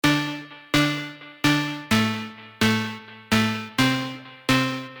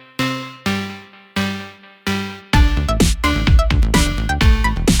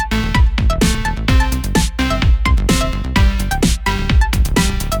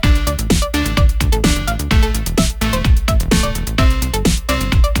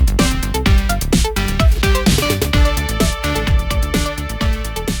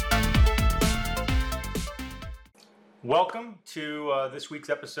this week's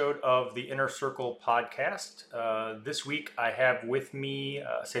episode of the Inner Circle podcast. This week I have with me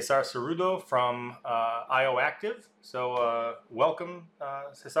Cesar Cerrudo from IOActive. So welcome,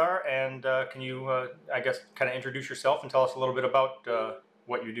 Cesar, and can you, kind of introduce yourself and tell us a little bit about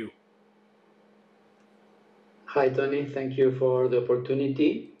what you do? Hi, Tony. Thank you for the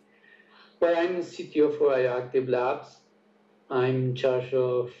opportunity. Well, I'm CTO for IOActive Labs. I'm in charge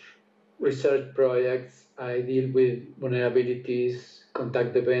of research projects. I deal with vulnerabilities,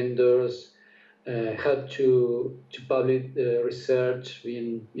 contact the vendors, help to publish the research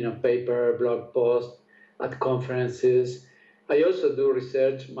in paper, blog post, at conferences. I also do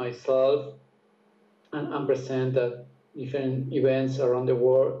research myself and present at different events around the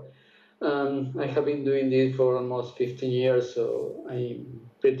world. I have been doing this for almost 15 years, so I'm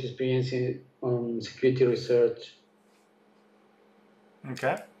pretty experienced on security research.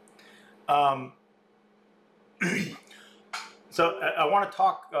 Okay. So I want to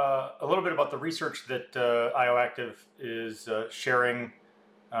talk a little bit about the research that IOActive is sharing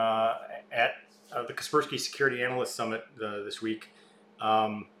at the Kaspersky Security Analyst Summit this week.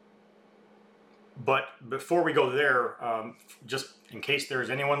 But before we go there, just in case there's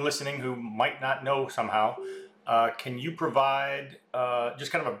anyone listening who might not know somehow, can you provide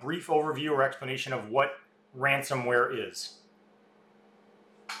just kind of a brief overview or explanation of what ransomware is?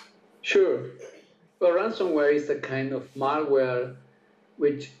 Sure. Well, ransomware is a kind of malware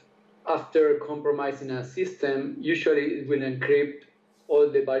which, after compromising a system, usually it will encrypt all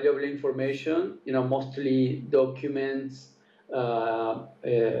the valuable information, mostly documents,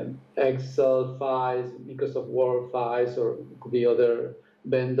 Excel files, Microsoft Word files, or it could be other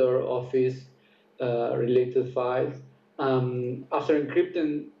vendor office related files. After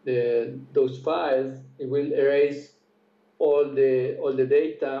encrypting those files, it will erase all the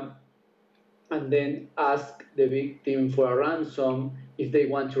data and then ask the victim for a ransom if they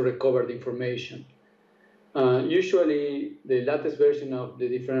want to recover the information. Usually, the latest version of the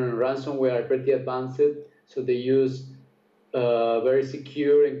different ransomware are pretty advanced, so they use very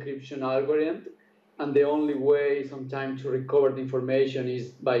secure encryption algorithm, and the only way sometimes to recover the information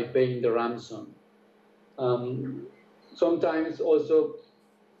is by paying the ransom. Sometimes also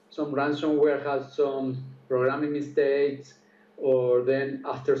some ransomware has some programming mistakes, or then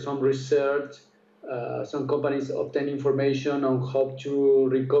after some research, some companies obtain information on how to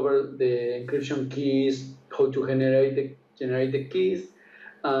recover the encryption keys, how to generate the keys.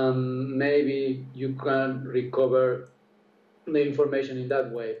 Maybe you can recover the information in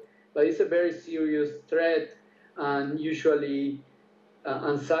that way. But it's a very serious threat, and usually,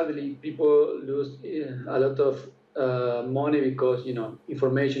 and sadly, people lose a lot of money because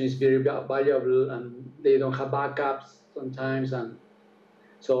information is very valuable and they don't have backups sometimes, and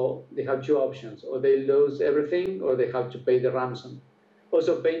so they have two options: or they lose everything, or they have to pay the ransom.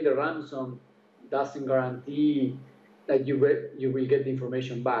 Also, paying the ransom doesn't guarantee that you will get the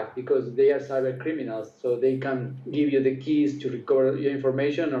information back, because they are cyber criminals, so they can give you the keys to recover your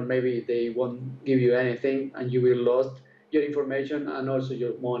information, or maybe they won't give you anything and you will lose your information and also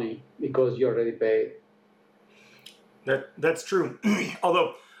your money because you already paid. That's true.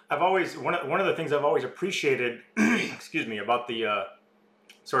 Although I've always one of the things I've always appreciated, excuse me, about the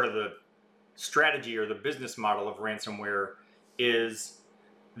sort of the strategy or the business model of ransomware is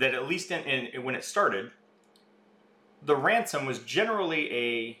that, at least in when it started, the ransom was generally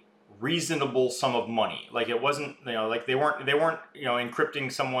a reasonable sum of money. Like, it wasn't, like they weren't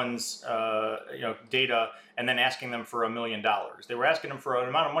encrypting someone's data and then asking them for $1 million. They were asking them for an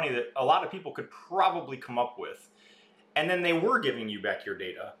amount of money that a lot of people could probably come up with, and then they were giving you back your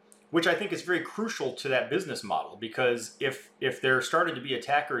data, which I think is very crucial to that business model, because if there started to be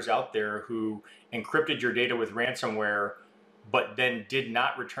attackers out there who encrypted your data with ransomware, but then did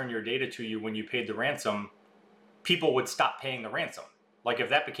not return your data to you when you paid the ransom, people would stop paying the ransom. Like, if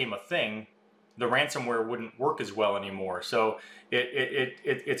that became a thing, the ransomware wouldn't work as well anymore. So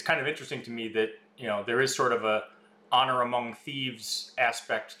it's kind of interesting to me that there is sort of a honor among thieves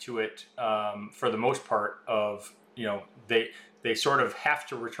aspect to it, for the most part. Of they sort of have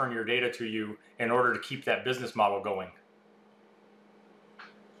to return your data to you in order to keep that business model going.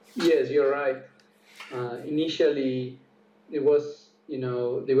 Yes, you're right. Initially, it was, they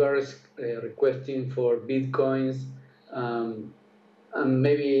were requesting for Bitcoins. And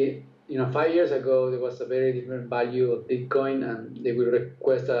maybe, 5 years ago, there was a very different value of Bitcoin, and they will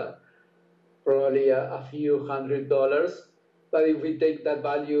request probably a few $100. But if we take that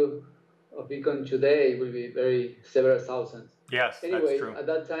value of Bitcoin today, it will be several thousands. Yes, anyway, that's true. At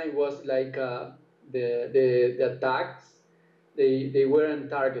that time, it was like the attacks, they weren't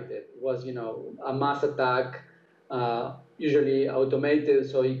targeted. It was, a mass attack. usually automated,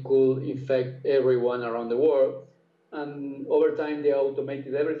 so it could infect everyone around the world. And over time, they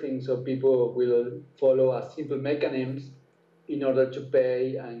automated everything, so people will follow a simple mechanisms in order to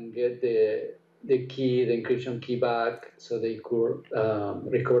pay and get the key, the encryption key back, so they could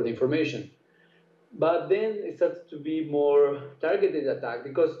recover the information. But then it starts to be more targeted attack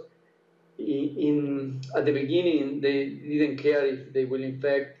because at the beginning they didn't care if they will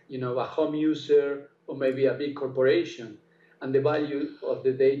infect a home user or maybe a big corporation, and the value of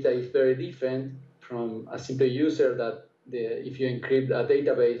the data is very different from a simple user that if you encrypt a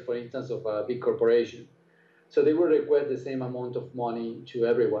database, for instance, of a big corporation. So they will request the same amount of money to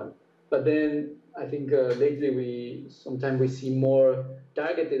everyone. But then I think lately sometimes we see more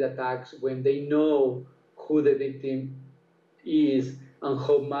targeted attacks when they know who the victim is and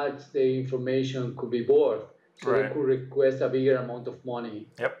how much the information could be worth. So Right. they could request a bigger amount of money.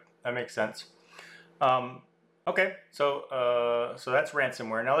 Yep, that makes sense. Okay, so that's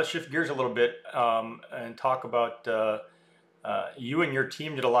ransomware. Now let's shift gears a little bit and talk about you and your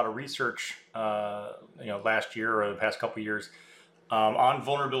team did a lot of research, last year or the past couple of years on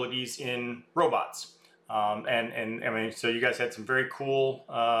vulnerabilities in robots. And I mean, so you guys had some very cool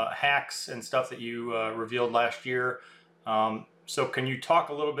hacks and stuff that you revealed last year. So can you talk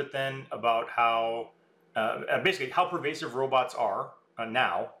a little bit then about how, basically how pervasive robots are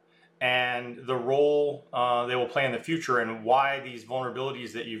now and the role they will play in the future and why these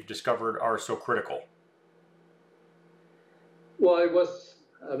vulnerabilities that you've discovered are so critical? Well, it was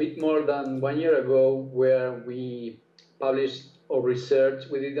a bit more than 1 year ago where we published our research.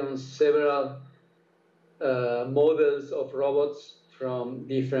 We did on several models of robots from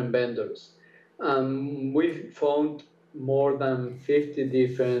different vendors. We found more than 50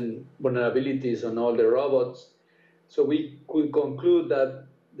 different vulnerabilities on all the robots. So we could conclude that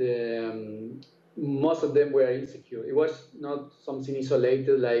most of them were insecure. It was not something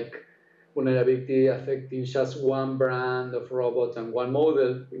isolated like vulnerability affecting just one brand of robots and one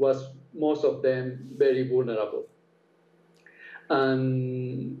model. It was most of them very vulnerable.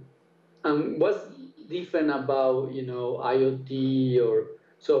 And what's different about IoT or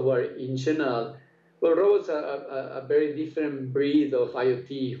software in general? Well, robots are a very different breed of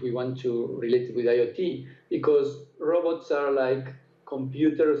IoT if we want to relate it with IoT, because robots are like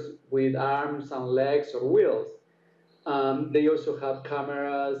computers with arms and legs or wheels. They also have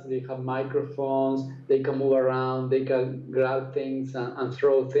cameras, they have microphones, they can move around, they can grab things and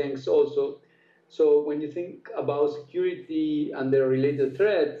throw things also. So when you think about security and the related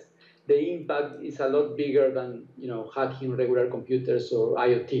threats, the impact is a lot bigger than hacking regular computers or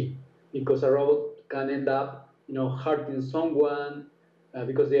IoT, because a robot can end up hurting someone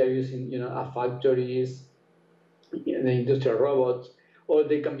because they are using a factories, the industrial robots, or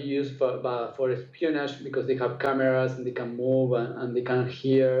they can be used for espionage because they have cameras and they can move and they can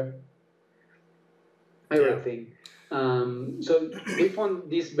hear everything. So we found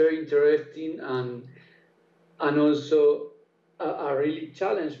this very interesting and also a really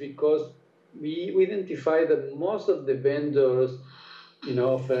challenge because we identified that most of the vendors,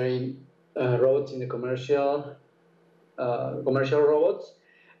 offering robots in the commercial robots,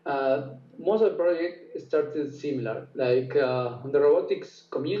 most of the projects started similar. Like on the robotics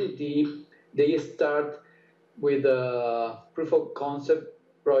community, they start with proof of concept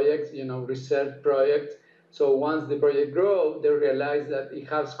projects, research projects. So once the project grows, they realize that it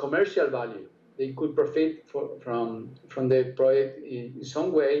has commercial value. They could profit from the project in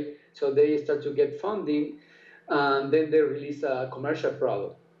some way. So they start to get funding, and then they release a commercial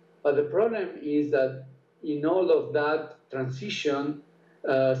product. But the problem is that in all of that transition,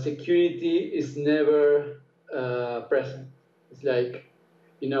 security is never present. It's like,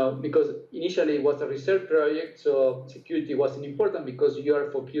 because initially it was a research project, so security wasn't important because you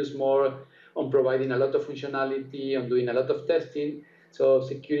are focused more on providing a lot of functionality, on doing a lot of testing, so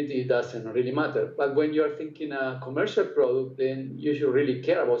security doesn't really matter. But when you're thinking a commercial product, then you should really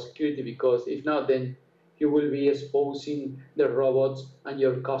care about security, because if not, then you will be exposing the robots and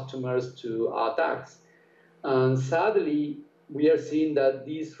your customers to attacks. And sadly, we are seeing that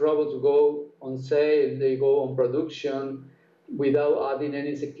these robots go on sale, they go on production without adding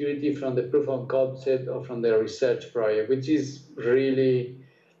any security from the proof of concept or from the research project, which is really,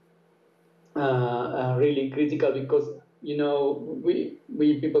 really critical because we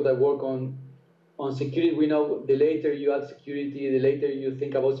people that work on security, we know the later you add security, the later you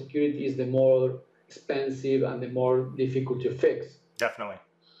think about security, is the more expensive and the more difficult to fix. Definitely.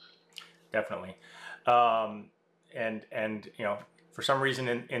 And for some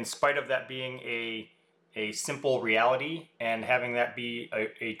reason, in spite of that being a simple reality and having that be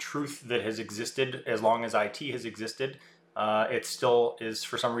a truth that has existed as long as IT has existed, it still is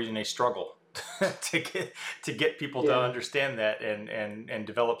for some reason a struggle to get people to Yeah, understand that and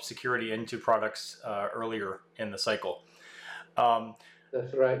develop security into products earlier in the cycle. Um,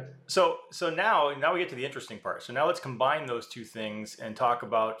 that's right. so now we get to the interesting part. So now let's combine those two things and talk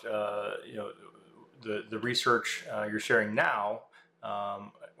about the research you're sharing now,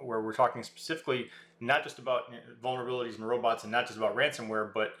 where we're talking specifically not just about vulnerabilities in robots and not just about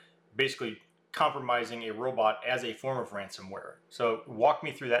ransomware, but basically compromising a robot as a form of ransomware. So walk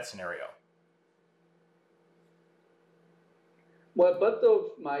me through that scenario. Well, part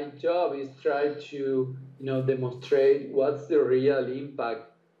of my job is try to, demonstrate what's the real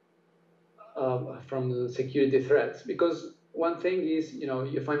impact from the security threats. Because one thing is,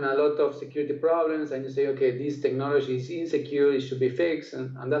 you find a lot of security problems and you say, okay, this technology is insecure, it should be fixed,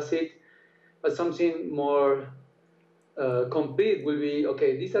 and that's it. But something more complete will be,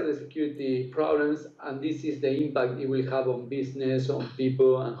 okay, these are the security problems and this is the impact it will have on business, on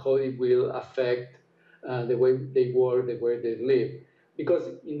people, and how it will affect the way they work, the way they live. Because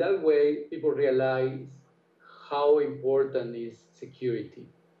in that way, people realize how important is security.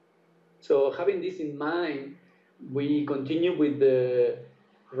 So having this in mind, we continue with the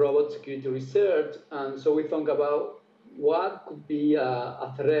robot security research, and so we think about what could be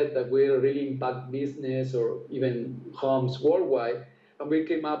a threat that will really impact business or even homes worldwide, and we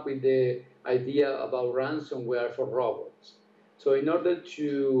came up with the idea about ransomware for robots. So in order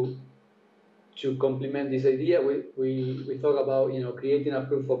to complement this idea, we thought about creating a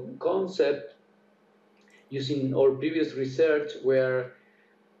proof of concept using our previous research where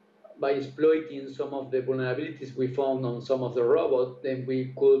by exploiting some of the vulnerabilities we found on some of the robots, then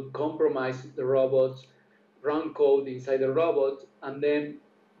we could compromise the robots, run code inside the robot, and then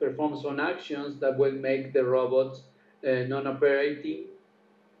perform some actions that will make the robots non-operating.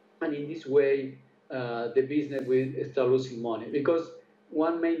 And in this way, the business will start losing money. Because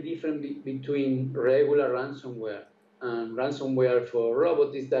one main difference between regular ransomware and ransomware for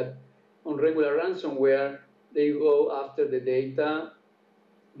robots is that on regular ransomware, they go after the data,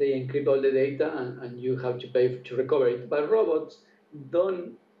 they encrypt all the data, and you have to pay to recover it. But robots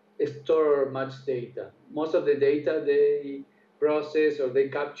don't store much data. Most of the data they process or they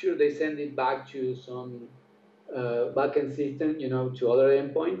capture, they send it back to some backend system, to other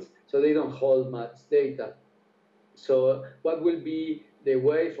endpoints. So they don't hold much data. So what will be the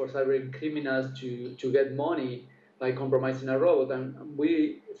way for cyber criminals to get money by compromising a robot? And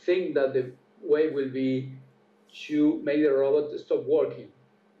we think that the way will be to make the robot stop working.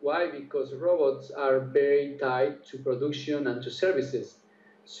 Why? Because robots are very tied to production and to services.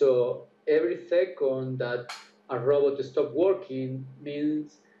 So every second that a robot stops working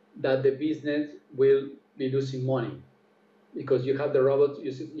means that the business will be losing money because you have the robots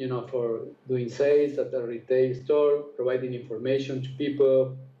for doing sales at the retail store, providing information to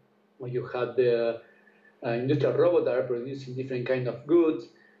people, or you have the industrial robots that are producing different kind of goods.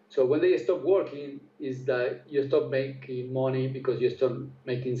 So when they stop working, is that you stop making money because you stop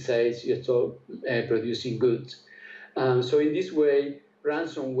making sales, you stop producing goods. So in this way,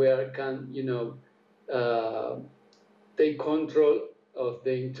 ransomware can, uh, take control of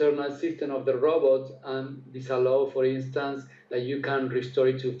the internal system of the robot and disallow, for instance, that you can restore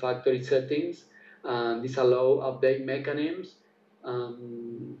it to factory settings and disallow update mechanisms.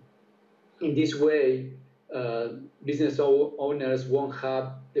 Um, in this way, uh, business owners won't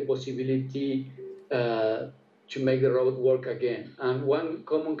have the possibility to make the robot work again. And one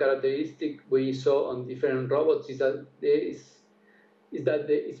common characteristic we saw on different robots is that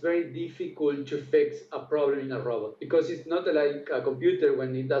it's very difficult to fix a problem in a robot because it's not like a computer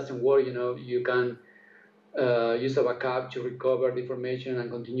when it doesn't work. You can use a backup to recover the information and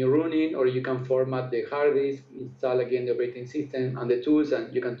continue running, or you can format the hard disk, install again the operating system and the tools,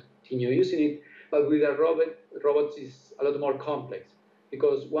 and you can continue using it. But with a robots is a lot more complex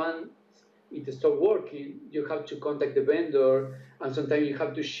because once it stops working, you have to contact the vendor, and sometimes you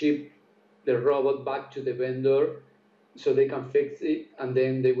have to ship the robot back to the vendor so they can fix it and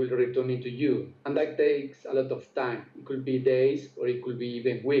then they will return it to you. And that takes a lot of time. It could be days or it could be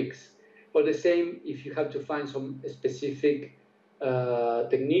even weeks. Or the same if you have to find some specific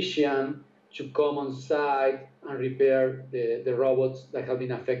technician to come on site and repair the robots that have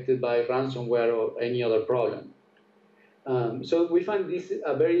been affected by ransomware or any other problem. So we find this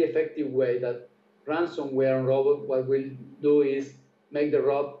a very effective way that ransomware and robot, what we'll do is make the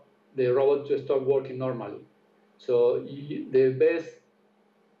robot to start working normally. So the best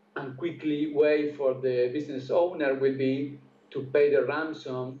and quickly way for the business owner will be to pay the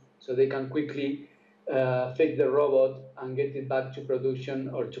ransom so they can quickly fix the robot and get it back to production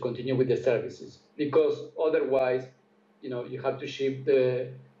or to continue with the services. Because otherwise, you have to ship the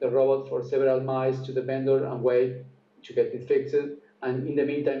robot for several miles to the vendor and wait to get it fixed. And in the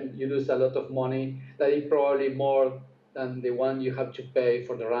meantime, you lose a lot of money that is probably more than the one you have to pay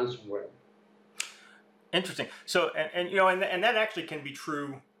for the ransomware. Interesting. So, and that actually can be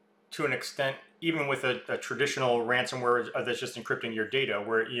true to an extent, even with a traditional ransomware that's just encrypting your data,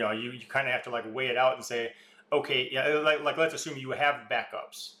 where you kind of have to like weigh it out and say, okay, yeah, like let's assume you have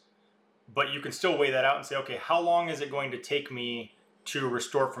backups, but you can still weigh that out and say, okay, how long is it going to take me to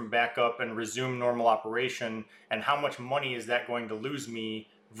restore from backup and resume normal operation, and how much money is that going to lose me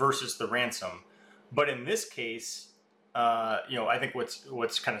versus the ransom? But in this case, I think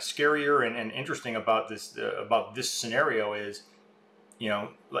what's kind of scarier and interesting about this scenario is,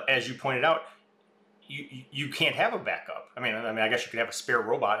 as you pointed out, you can't have a backup. I mean, I guess you could have a spare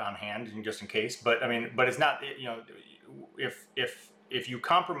robot on hand just in case, but but it's not, if you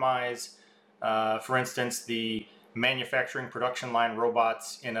compromise, for instance, the manufacturing production line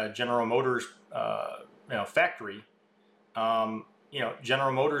robots in a General Motors, factory,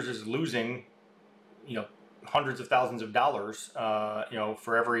 General Motors is losing, hundreds of thousands of dollars,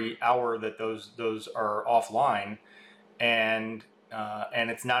 for every hour that those are offline, and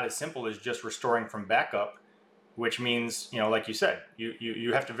it's not as simple as just restoring from backup, which means, like you said,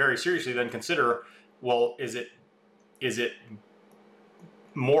 you have to very seriously then consider, well, is it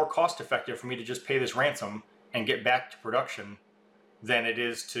more cost effective for me to just pay this ransom and get back to production than it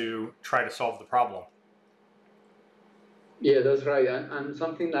is to try to solve the problem? Yeah, that's right. And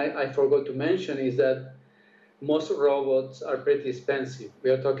something I forgot to mention is that most robots are pretty expensive. We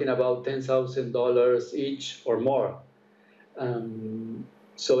are talking about $10,000 each or more.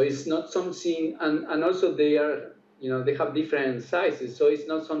 So it's not something, and also they are, they have different sizes. So it's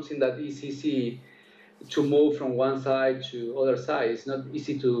not something that is easy to move from one side to other side. It's not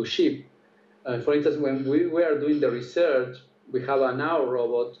easy to ship. For instance, when we were doing the research, we have an hour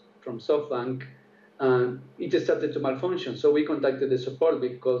robot from SoftBank, and it started to malfunction. So we contacted the support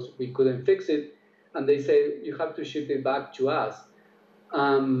because we couldn't fix it, and they say you have to ship it back to us.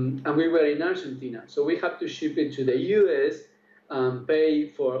 And we were in Argentina, so we have to ship it to the US and pay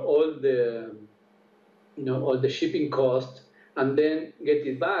for all the, all the shipping cost, and then get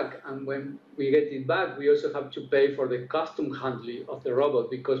it back. And when we get it back, we also have to pay for the custom handling of the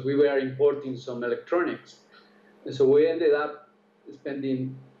robot because we were importing some electronics. And so we ended up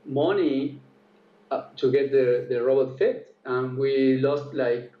spending money to get the robot fit, and we lost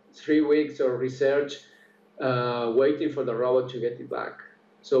like 3 weeks of research waiting for the robot to get it back.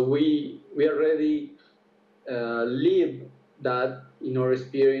 So we already live that in our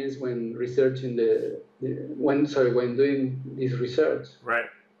experience when researching when doing this research. Right.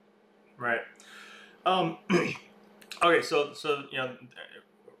 Okay, so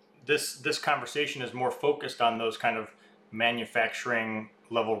this conversation is more focused on those kind of manufacturing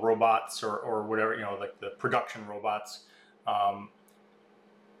level robots or whatever, like the production robots. But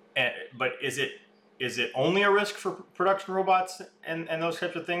is it only a risk for production robots and those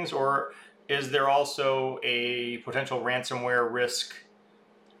types of things, or is there also a potential ransomware risk,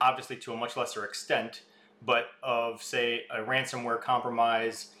 obviously to a much lesser extent, but of, say, a ransomware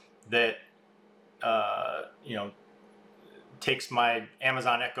compromise that takes my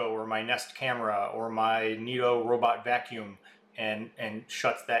Amazon Echo or my Nest camera or my Neato robot vacuum and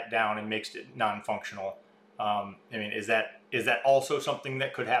shuts that down and makes it non-functional? Is that also something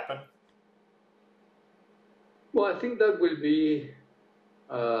that could happen? Well, I think that will be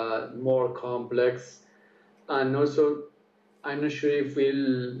more complex, and also I'm not sure if it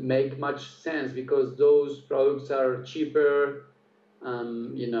will make much sense because those products are cheaper,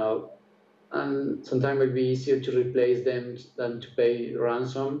 and sometimes it will be easier to replace them than to pay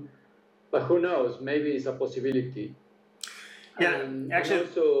ransom. But who knows? Maybe it's a possibility. Yeah, actually. And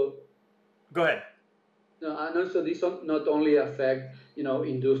also, go ahead. And also, this not only affect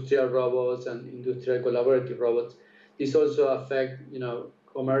industrial robots and industrial collaborative robots. This also affect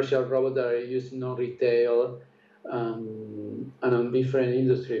commercial robots that are used in retail and on different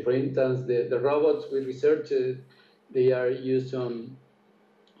industry. For instance, the robots we researched, they are used on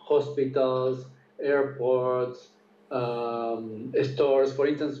hospitals, airports, stores. For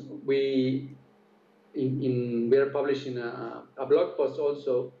instance, we are publishing a blog post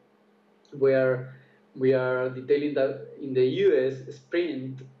also where we are detailing that in the US,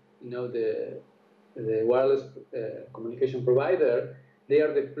 Sprint, the wireless communication provider, they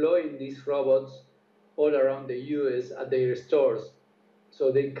are deploying these robots all around the US at their stores.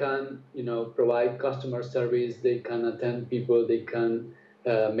 So they can, provide customer service, they can attend people, they can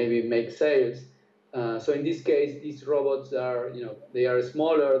maybe make sales. So in this case, these robots are, they are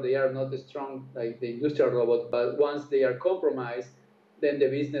smaller, they are not as strong like the industrial robot, but once they are compromised, then the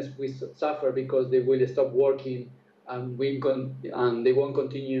business will suffer because they will stop working and, and they won't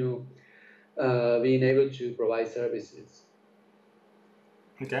continue being able to provide services.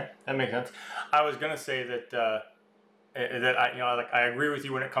 Okay, that makes sense. I was gonna say that I agree with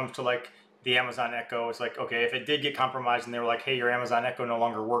you when it comes to like the Amazon Echo. It's like, okay, if it did get compromised and they were like, hey, your Amazon Echo no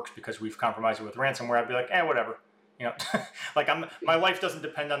longer works because we've compromised it with ransomware, I'd be like, whatever. Like my life doesn't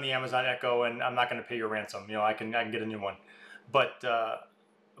depend on the Amazon Echo, and I'm not going to pay your ransom. I can get a new one. But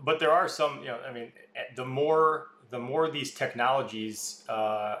there are some, I mean, the more these technologies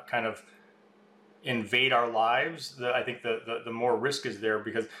kind of invade our lives, I think the more risk is there,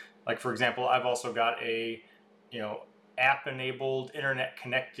 because, like, for example, I've also got a app enabled, internet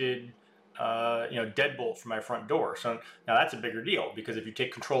connected deadbolt for my front door. So now that's a bigger deal, because if you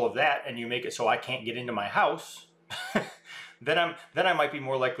take control of that and you make it so I can't get into my house, then I might be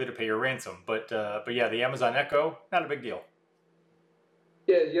more likely to pay your ransom. But yeah, the Amazon Echo, not a big deal.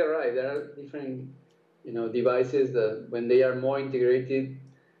 Yeah, you're right. There are different devices that when they are more integrated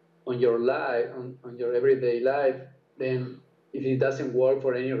on your life, on your everyday life, then if it doesn't work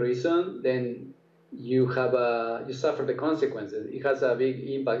for any reason, then you suffer the consequences. It has a big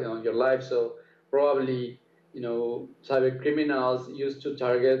impact on your life. So probably cyber criminals used to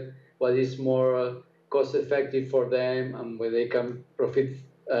target what is more cost effective for them and where they can profit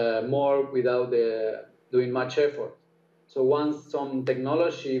more without doing much effort. So once some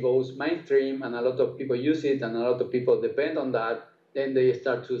technology goes mainstream and a lot of people use it and a lot of people depend on that, then they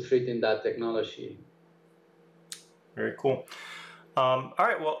start to threaten that technology. Very cool. All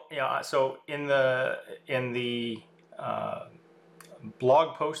right. Well, so in the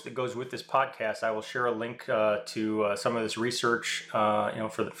blog post that goes with this podcast, I will share a link to some of this research,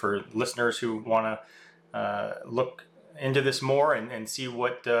 for listeners who want to look into this more and see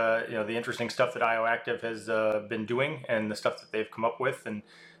what the interesting stuff that IOActive has been doing and the stuff that they've come up with, and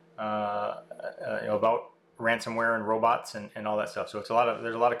about ransomware and robots and all that stuff. So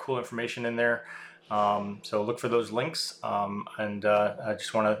there's a lot of cool information in there. So look for those links. And I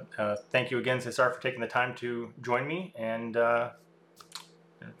just want to thank you again, Cesar, for taking the time to join me, and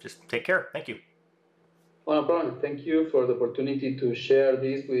just take care. Thank you. Well, no problem. Thank you for the opportunity to share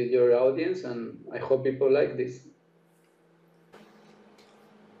this with your audience, and I hope people like this.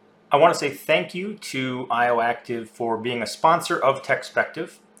 I want to say thank you to IOActive for being a sponsor of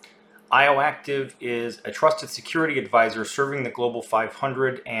TechSpective. IOActive is a trusted security advisor serving the Global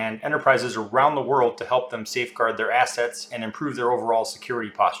 500 and enterprises around the world to help them safeguard their assets and improve their overall security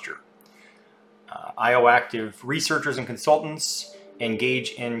posture. IOActive researchers and consultants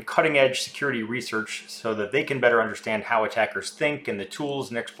engage in cutting-edge security research so that they can better understand how attackers think and the tools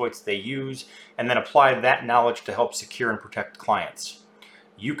and exploits they use, and then apply that knowledge to help secure and protect clients.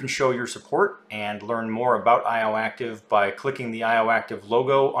 You can show your support and learn more about IOActive by clicking the IOActive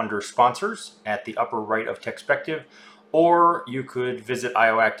logo under sponsors at the upper right of TechSpective, or you could visit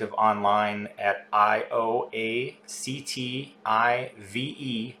IOActive online at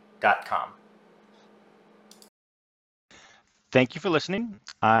ioactive.com. Thank you for listening.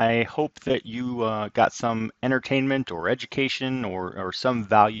 I hope that you got some entertainment or education or some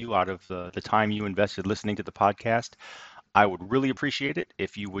value out of the time you invested listening to the podcast. I would really appreciate it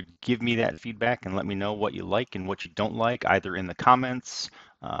if you would give me that feedback and let me know what you like and what you don't like, either in the comments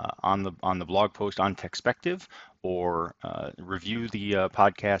on the blog post on TechSpective, or review the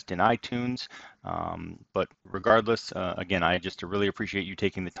podcast in iTunes. But regardless, again, I just really appreciate you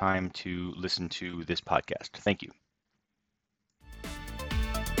taking the time to listen to this podcast. Thank you.